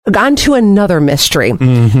on to another mystery.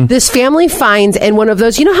 This family finds in one of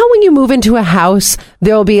those, you know how when you move into a house,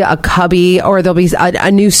 there'll be a cubby or there'll be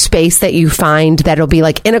a new space that you find that'll be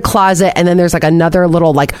like in a closet, and then there's like another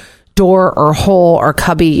little like door or hole or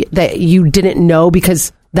cubby that you didn't know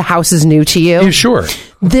because the house is new to you. Yeah, sure.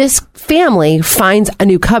 This family finds a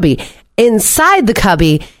new cubby. Inside the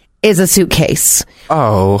cubby is a suitcase.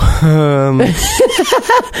 Oh.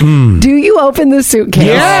 Do you open the suitcase?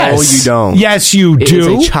 Yes. No, you don't. Yes, you do. It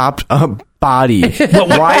is a chopped up body. But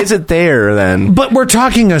why is it there then? But we're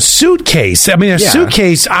talking a suitcase. I mean, a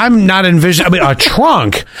suitcase, I'm not envisioning. I mean, a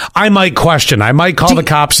trunk, I might question. I might call the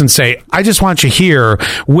cops and say, I just want you here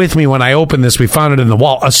with me when I open this. We found it in the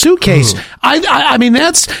wall. A suitcase, I mean,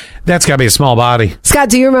 that's got to be a small body. Scott,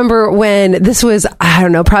 do you remember when this was, I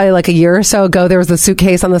don't know, probably like a year or so ago, there was a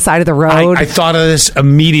suitcase on the side of the road? I thought of this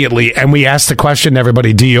immediately, and we asked the question,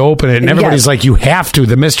 everybody, do you open it? And everybody's like, you have to.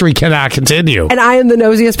 The mystery cannot continue. And I am the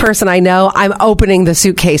nosiest person I know. I'm opening the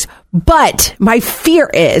suitcase. But my fear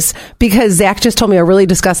is, because Zach just told me a really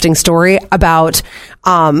disgusting story about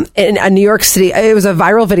in a New York City, it was a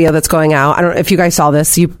viral video that's going out. I don't know if you guys saw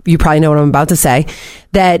this. You probably know what I'm about to say.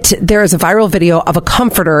 That there is a viral video of a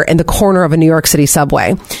comforter in the corner of a New York City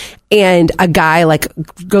subway. And a guy like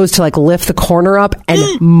goes to like lift the corner up, and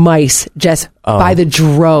mice just by the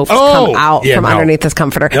droves come out from underneath this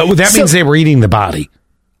comforter. No, that means they were eating the body.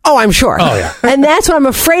 Oh, I'm sure. Oh, yeah. And that's what I'm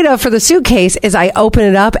afraid of for the suitcase is I open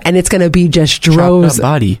it up and it's going to be just droves.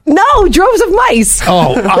 Body. No, droves of mice.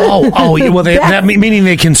 Well, that meaning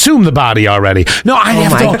they consume the body already. No, I'd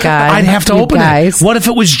have to open it. What if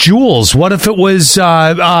it was jewels? What if it was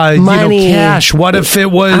money, cash? What if it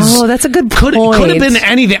was? Oh, that's a good point. Could have been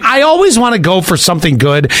anything. I always want to go for something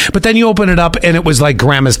good, but then you open it up and it was like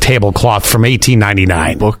grandma's tablecloth from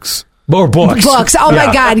 1899. Books. Or books. Oh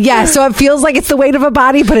my God. Yeah. So it feels like it's the weight of a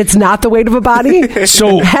body, but it's not the weight of a body.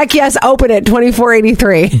 So heck yes, open it.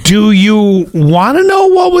 $24.83. Do you want to know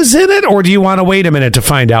what was in it, or do you want to wait a minute to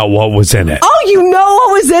find out what was in it? Oh, you know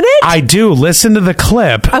what was in it? I do. Listen to the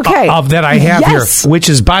clip of that I have here, which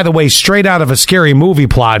is, by the way, straight out of a scary movie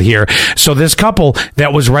plot here. So this couple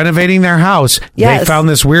that was renovating their house, they found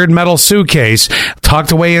this weird metal suitcase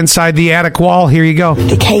tucked away inside the attic wall. Here you go.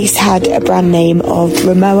 The case had a brand name of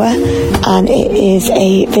Rimowa, and it is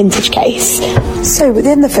a vintage case. So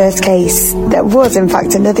within the first case, there was in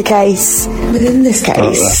fact another case. Within this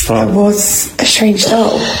case, there was a strange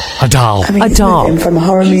doll. A doll. I mean, it's nothing from a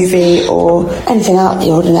horror movie or anything out of the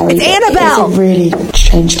ordinary. It's Annabelle! It's a really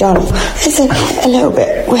strange doll. It's a little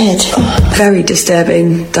bit weird. Very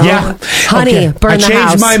disturbing doll. Yeah. Honey, burn the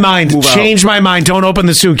house. Change my mind. Don't open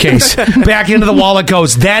the suitcase. Back into the wall it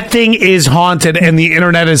goes. That thing is haunted, and the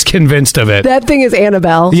internet is convinced of it. That thing is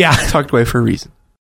Annabelle. Yeah. Tucked away for a reason.